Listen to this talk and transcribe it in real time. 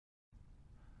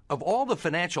Of all the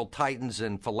financial titans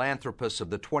and philanthropists of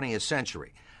the 20th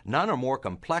century, none are more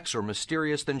complex or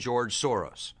mysterious than George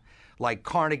Soros. Like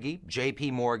Carnegie,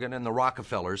 J.P. Morgan, and the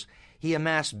Rockefellers, he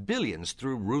amassed billions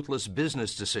through ruthless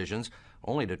business decisions,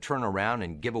 only to turn around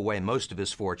and give away most of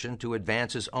his fortune to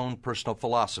advance his own personal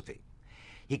philosophy.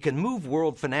 He can move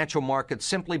world financial markets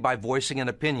simply by voicing an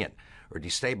opinion, or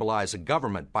destabilize a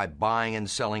government by buying and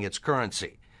selling its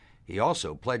currency. He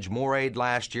also pledged more aid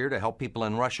last year to help people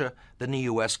in Russia than the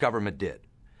U.S. government did.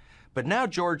 But now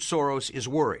George Soros is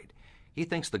worried. He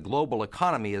thinks the global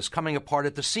economy is coming apart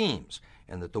at the seams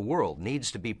and that the world needs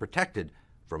to be protected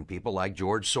from people like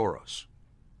George Soros.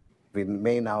 We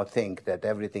may now think that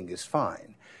everything is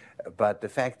fine, but the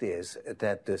fact is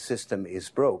that the system is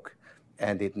broke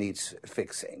and it needs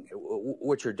fixing.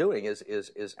 What you're doing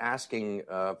is asking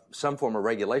some form of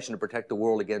regulation to protect the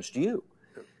world against you.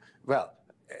 Well,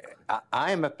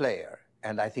 I am a player,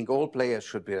 and I think all players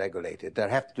should be regulated. There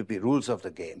have to be rules of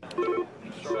the game.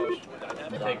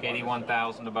 Take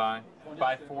 81,000 to buy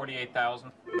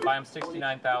 48,000. Buy him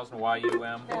 69,000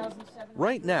 YUM.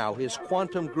 Right now, his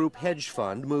Quantum Group hedge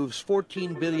fund moves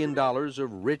 $14 billion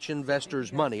of rich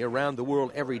investors' money around the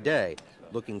world every day,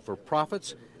 looking for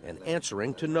profits and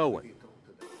answering to no one.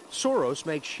 Soros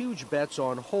makes huge bets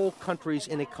on whole countries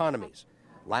and economies.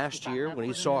 Last year, when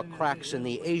he saw cracks in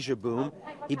the Asia boom,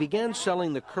 he began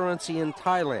selling the currency in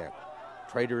Thailand.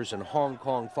 Traders in Hong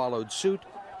Kong followed suit,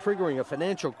 triggering a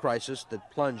financial crisis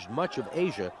that plunged much of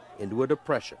Asia into a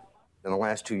depression. In the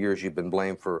last 2 years, you've been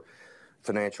blamed for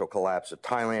financial collapse of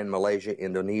Thailand, Malaysia,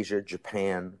 Indonesia,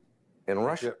 Japan, and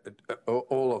Russia.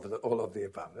 All of the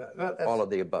above. All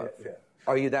of the above. Yeah.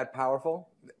 Are you that powerful?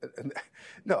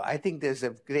 No, I think there's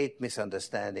a great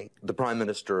misunderstanding. The Prime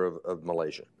Minister of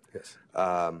Malaysia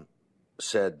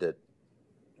said that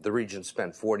the region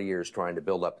spent 40 years trying to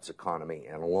build up its economy,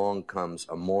 and along comes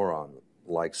a moron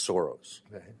like Soros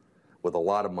with a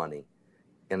lot of money,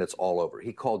 and it's all over.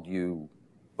 He called you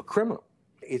a criminal.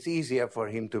 It's easier for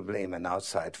him to blame an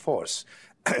outside force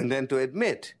than to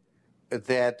admit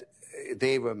that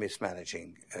they were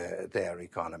mismanaging their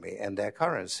economy and their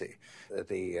currency.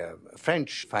 The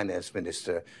French finance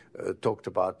minister talked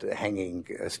about hanging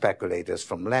speculators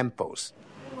from lampposts.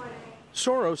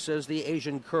 Soros says the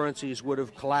Asian currencies would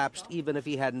have collapsed even if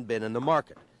he hadn't been in the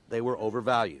market. They were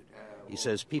overvalued. He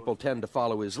says people tend to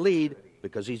follow his lead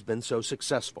because he's been so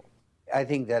successful. I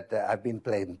think that I've been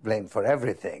blamed for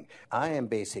everything. I am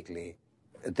basically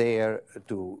there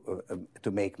to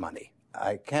make money.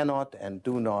 I cannot and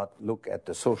do not look at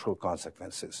the social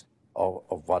consequences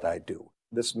of what I do.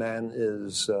 This man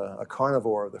is a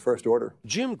carnivore of the first order.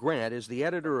 Jim Grant is the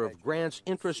editor of Grant's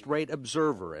Interest Rate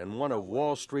Observer and one of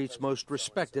Wall Street's most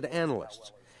respected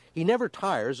analysts. He never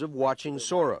tires of watching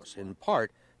Soros, in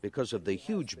part because of the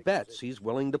huge bets he's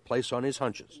willing to place on his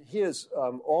hunches. He has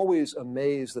always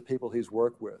amazed the people he's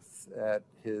worked with at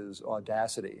his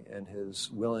audacity and his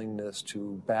willingness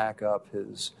to back up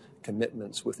his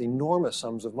commitments with enormous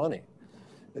sums of money.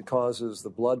 It causes the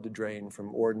blood to drain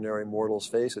from ordinary mortals'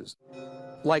 faces.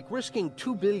 Like risking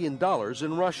 $2 billion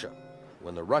in Russia.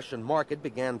 When the Russian market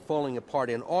began falling apart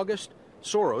in August,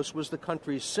 Soros was the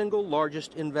country's single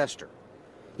largest investor.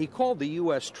 He called the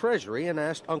U.S. Treasury and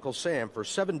asked Uncle Sam for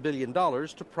 $7 billion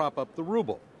to prop up the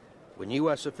ruble. When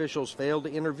U.S. officials failed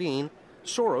to intervene,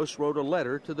 Soros wrote a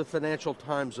letter to the Financial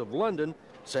Times of London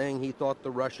saying he thought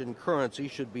the Russian currency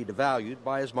should be devalued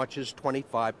by as much as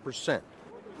 25%.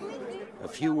 A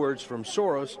few words from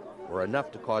Soros were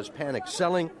enough to cause panic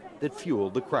selling that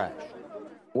fueled the crash.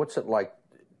 What's it like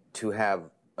to have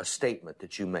a statement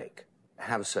that you make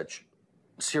have such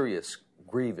serious,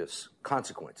 grievous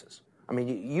consequences? I mean,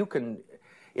 you can,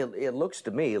 it looks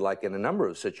to me like in a number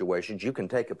of situations, you can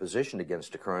take a position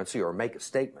against a currency or make a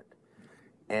statement,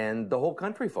 and the whole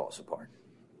country falls apart.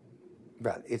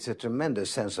 Well, it's a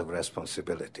tremendous sense of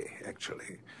responsibility,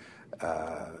 actually.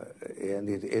 And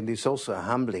it's also a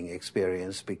humbling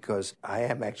experience because I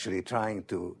am actually trying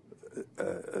to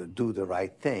do the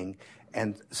right thing,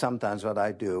 and sometimes what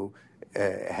I do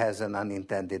has an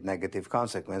unintended negative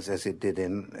consequence, as it did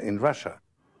in Russia.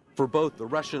 For both the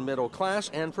Russian middle class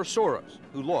and for Soros,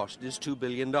 who lost his $2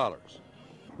 billion.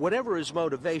 Whatever his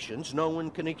motivations, no one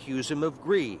can accuse him of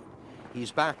greed.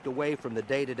 He's backed away from the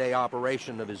day-to-day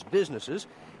operation of his businesses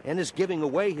and is giving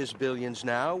away his billions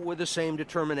now with the same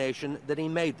determination that he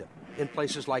made them in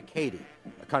places like Haiti,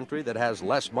 a country that has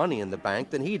less money in the bank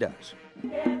than he does.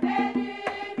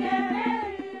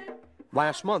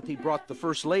 Last month, he brought the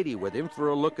First Lady with him for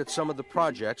a look at some of the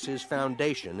projects his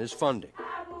foundation is funding.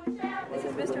 This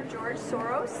is Mr. George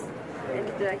Soros,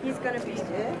 and he's going to be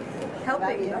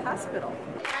helping the hospital.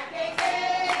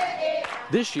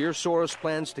 This year, Soros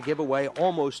plans to give away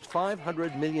almost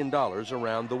 $500 million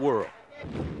around the world.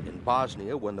 In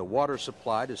Bosnia, when the water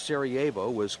supply to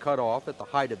Sarajevo was cut off at the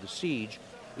height of the siege,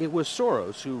 it was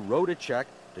Soros who wrote a check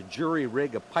to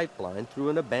jury-rig a pipeline through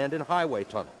an abandoned highway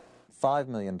tunnel. $5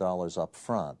 million up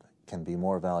front can be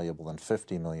more valuable than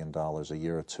 $50 million a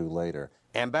year or two later.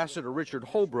 Ambassador Richard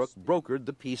Holbrooke brokered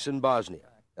the peace in Bosnia.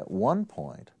 At one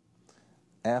point,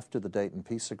 after the Dayton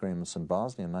peace agreements in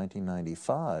Bosnia in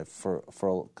 1995, for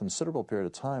a considerable period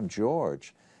of time,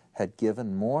 George had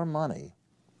given more money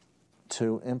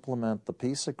to implement the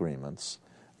peace agreements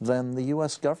than the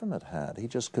U.S. government had. He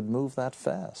just could move that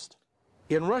fast.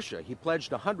 In Russia, he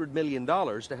pledged $100 million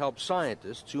to help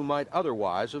scientists who might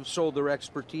otherwise have sold their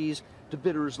expertise to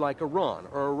bidders like Iran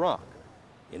or Iraq.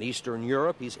 In Eastern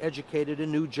Europe, he's educated a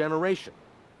new generation.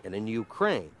 And in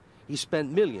Ukraine, he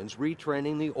spent millions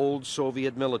retraining the old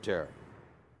Soviet military.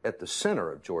 At the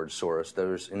center of George Soros,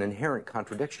 there's an inherent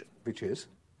contradiction.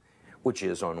 Which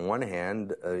is, on one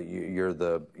hand, you're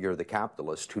the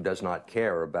capitalist who does not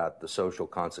care about the social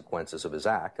consequences of his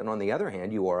act, and on the other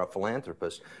hand, you are a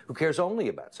philanthropist who cares only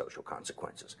about social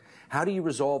consequences. How do you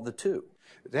resolve the two?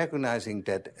 Recognizing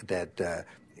that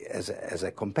as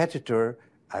a competitor,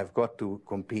 I've got to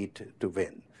compete to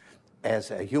win. As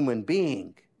a human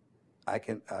being, I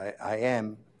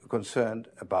am concerned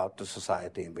about the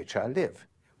society in which I live.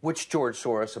 Which George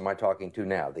Soros am I talking to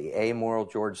now? The amoral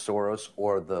George Soros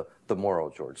or the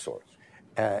moral George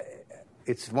Soros?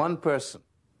 It's one person.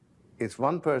 It's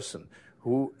one person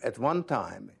who at one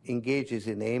time engages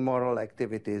in amoral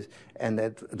activities and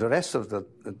at the rest of the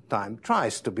time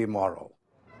tries to be moral.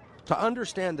 To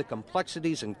understand the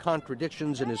complexities and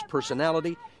contradictions in his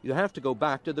personality, you have to go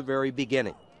back to the very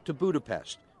beginning, to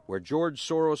Budapest, where George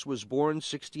Soros was born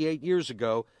 68 years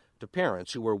ago to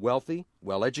parents who were wealthy,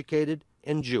 well-educated,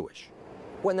 and Jewish.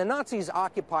 When the Nazis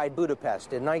occupied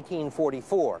Budapest in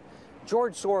 1944,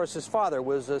 George Soros' father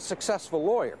was a successful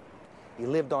lawyer. He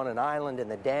lived on an island in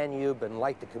the Danube and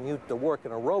liked to commute to work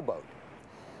in a rowboat.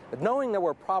 But knowing there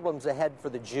were problems ahead for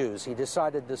the Jews, he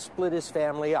decided to split his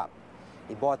family up.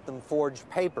 He bought them forged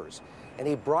papers, and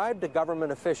he bribed a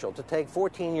government official to take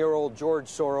 14-year-old George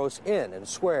Soros in and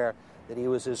swear that he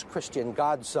was his Christian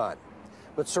godson.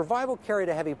 But survival carried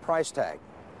a heavy price tag.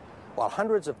 While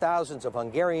hundreds of thousands of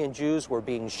Hungarian Jews were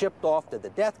being shipped off to the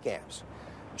death camps,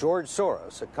 George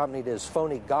Soros accompanied his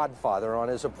phony godfather on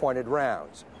his appointed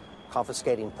rounds,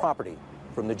 confiscating property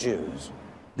from the Jews.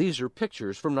 These are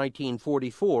pictures from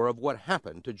 1944 of what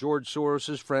happened to George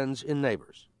Soros's friends and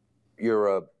neighbors. You're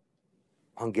a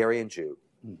Hungarian Jew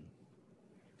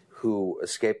who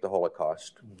escaped the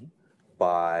Holocaust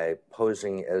by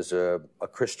posing as a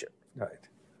Christian. Right.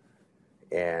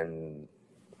 And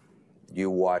you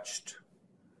watched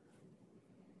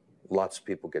lots of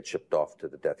people get shipped off to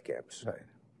the death camps. Right.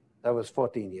 I was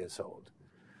 14 years old.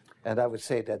 And I would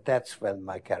say that that's when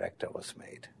my character was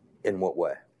made. In what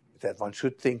way? That one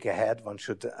should think ahead, one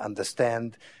should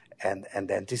understand and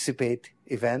anticipate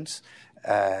events,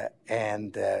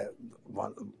 and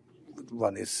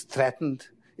one is threatened.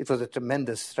 It was a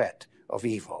tremendous threat of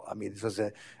evil. I mean, it was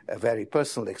a very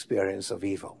personal experience of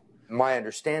evil. My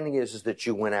understanding is that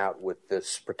you went out with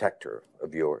this protector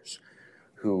of yours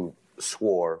who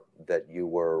swore that you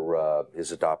were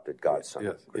his adopted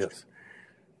godson. Yes.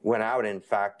 Went out, in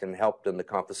fact, and helped in the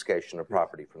confiscation of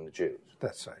property from the Jews.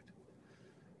 That's right.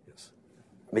 Yes.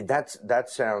 I mean, that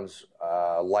sounds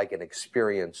like an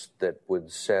experience that would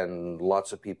send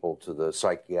lots of people to the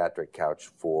psychiatric couch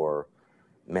for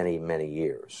many, many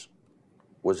years.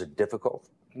 Was it difficult?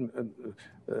 Not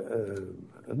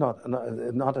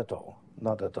at all.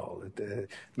 Not at all.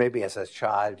 Maybe as a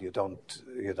child you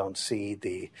don't see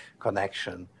the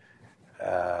connection,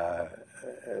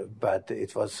 but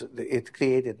it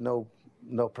created no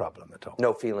problem at all.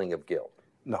 No feeling of guilt.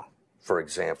 No. For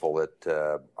example,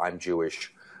 that I'm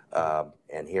Jewish,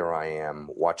 and here I am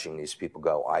watching these people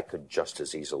go. I could just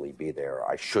as easily be there.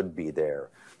 I should be there.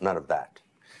 None of that.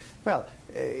 Well,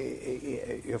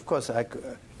 of course, I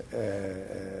could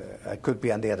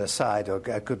be on the other side, or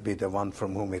I could be the one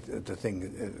from whom the thing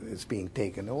is being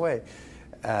taken away.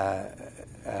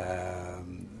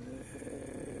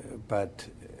 But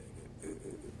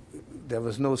there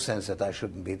was no sense that I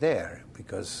shouldn't be there,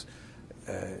 because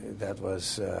that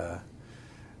was,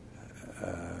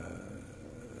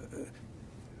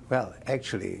 well,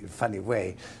 actually, funny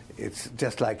way, it's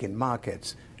just like in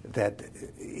markets, that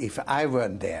if I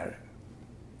weren't there,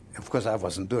 of course I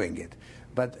wasn't doing it,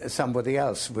 but somebody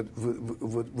else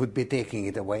would be taking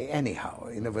it away anyhow.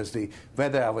 In other words,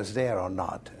 whether I was there or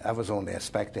not, I was only a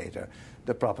spectator,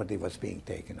 the property was being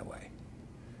taken away.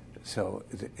 So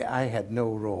I had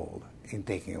no role in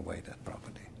taking away that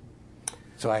property.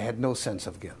 So I had no sense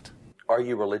of guilt. Are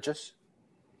you religious?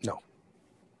 No.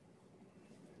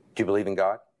 Do you believe in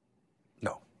God?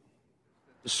 No.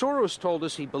 Soros told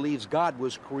us he believes God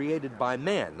was created by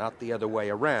man, not the other way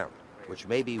around, which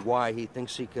may be why he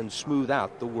thinks he can smooth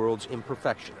out the world's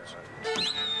imperfections.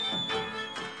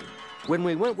 When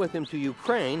we went with him to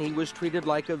Ukraine, he was treated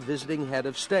like a visiting head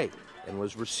of state and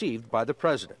was received by the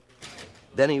president.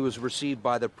 Then he was received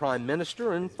by the prime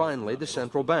minister and finally the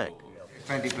central bank.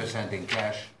 20% in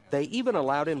cash. They even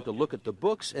allowed him to look at the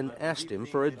books and asked him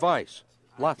for advice.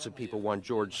 Lots of people want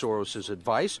George Soros'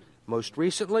 advice. Most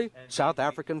recently, South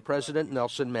African President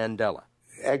Nelson Mandela.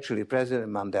 Actually,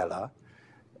 President Mandela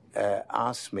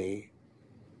asked me,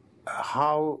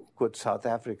 how could South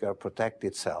Africa protect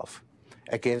itself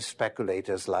against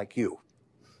speculators like you?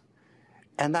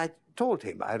 And I told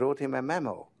him, I wrote him a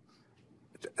memo,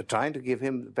 trying to give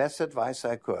him the best advice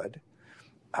I could,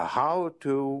 how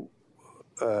to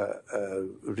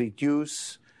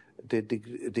reduce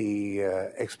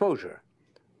the exposure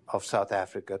of South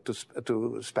Africa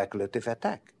to speculative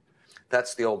attack.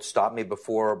 That's the old stop me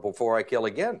before I kill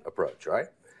again approach, right?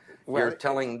 Well, you're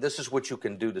telling this is what you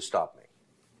can do to stop me.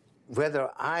 Whether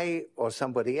I or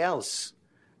somebody else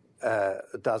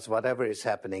does whatever is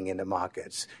happening in the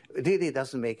markets, it really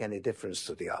doesn't make any difference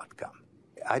to the outcome.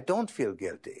 I don't feel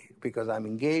guilty because I'm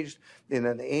engaged in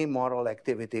an amoral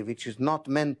activity which is not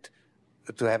meant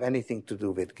to have anything to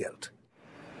do with guilt.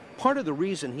 Part of the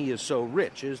reason he is so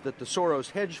rich is that the Soros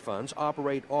hedge funds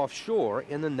operate offshore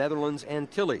in the Netherlands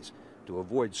Antilles to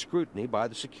avoid scrutiny by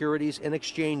the Securities and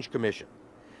Exchange Commission.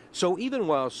 So even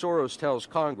while Soros tells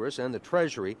Congress and the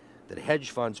Treasury that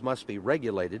hedge funds must be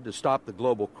regulated to stop the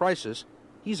global crisis,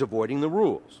 he's avoiding the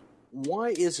rules. Why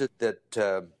is it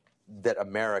that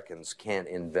Americans can't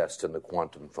invest in the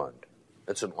quantum fund?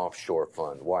 It's an offshore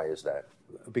fund. Why is that?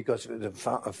 Because the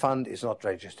fund is not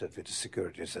registered with the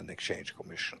Securities and Exchange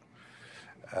Commission.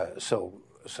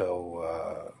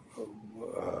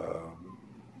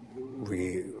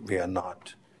 We are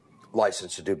not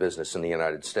licensed to do business in the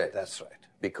United States. That's right.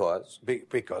 Because?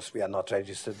 Because we are not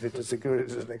registered with the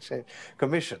Securities and Exchange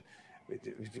Commission.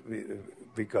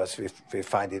 Because we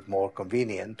find it more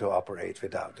convenient to operate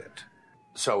without it.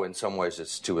 So in some ways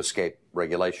it's to escape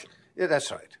regulation. Yeah, that's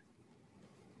right.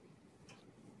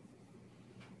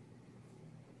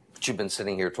 But you've been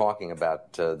sitting here talking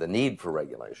about the need for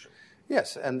regulation.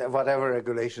 Yes, and whatever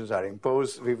regulations are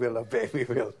imposed, we will obey.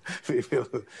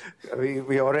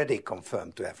 We already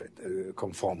conform to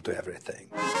everything.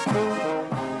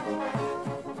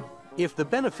 If the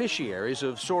beneficiaries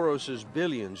of Soros's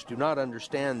billions do not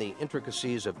understand the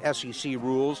intricacies of SEC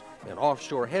rules and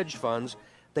offshore hedge funds,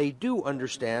 they do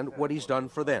understand what he's done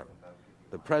for them.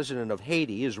 The president of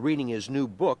Haiti is reading his new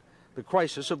book, The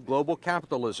Crisis of Global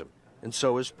Capitalism, and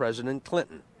so is President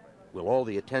Clinton. Will all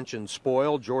the attention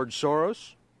spoil George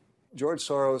Soros? George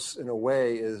Soros, in a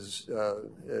way, is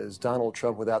Donald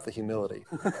Trump without the humility.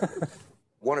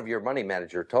 One of your money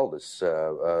manager told us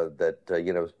that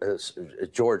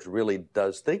George really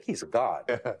does think he's a god.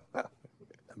 I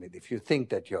mean, if you think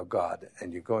that you're God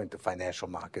and you go into financial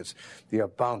markets, you're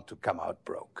bound to come out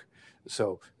broke.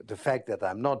 So the fact that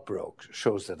I'm not broke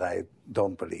shows that I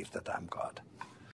don't believe that I'm God.